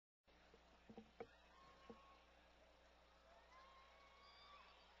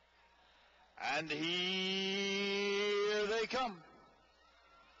And here they come.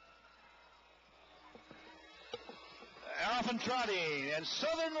 Off and trotting, and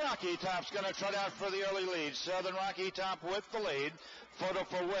Southern Rocketop's going to trot out for the early lead. Southern Rocketop with the lead.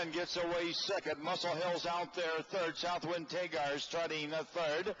 Photoforwin gets away second. Muscle Hill's out there third. Southwind Tagar's trotting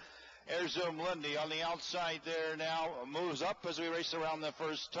third. Airzoom Lindy on the outside there now moves up as we race around the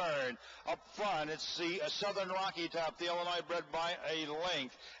first turn. Up front, it's the Southern Rocketop, the Illinois bred by a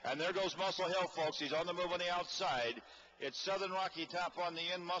length. And there goes Muscle Hill, folks. He's on the move on the outside. It's Southern Rocketop on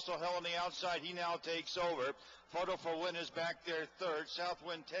the in, Muscle Hill on the outside. He now takes over. Photoforwin is back there third.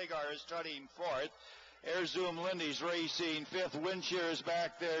 Southwind Tagar is trotting fourth. Airzoom Lindy's racing fifth. Windshear is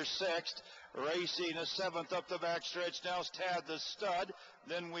back there sixth. Racing a seventh up the backstretch. Now's Tad the Stud.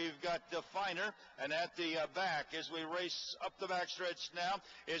 Then we've got Definer. And at the back as we race up the backstretch now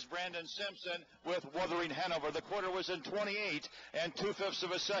is Brandon Simpson with Wuthering Hanover. The quarter was in 28 2/5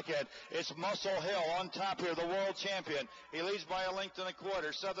 of a second. It's Muscle Hill on top here, the world champion. He leads by a length and a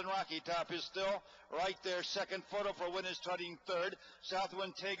quarter. Southern Rocketop is still right there. Second. Photoforwin is trotting third.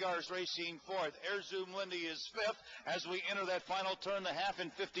 Southwind Tagar's racing fourth. Airzoom Lindy is fifth as we enter that final turn, the half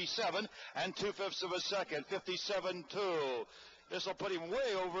in 57 2/5 of a second. 57-2. This will put him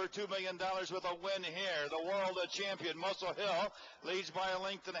way over $2 million with a win here. The world champion, Muscle Hill, leads by a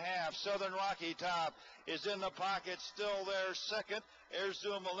length and a half. Southern Rocketop is in the pocket, still there second.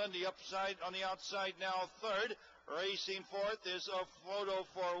 Airzoom Lindy upside on the outside now third. Racing fourth is a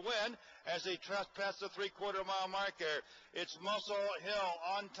Photoforwin as they trespass the 3/4 mile marker. It's Muscle Hill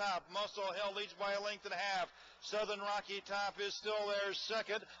on top. Muscle Hill leads by a length and a half. Southern Rocketop is still there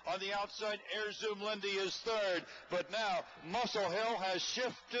second. On the outside, Airzoom Lindy is third. But now Muscle Hill has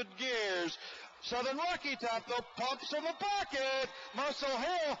shifted gears. Southern Rocketop, the pumps in the pocket. Muscle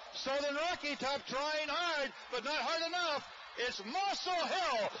Hill, Southern Rocketop trying hard, but not hard enough. It's Muscle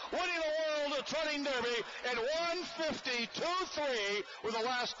Hill winning the World Trotting Derby at 152.3 with the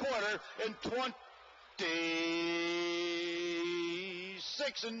last quarter in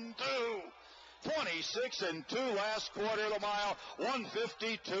 26-2. 26-2 last quarter of the mile,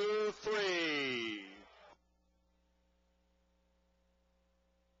 152.3.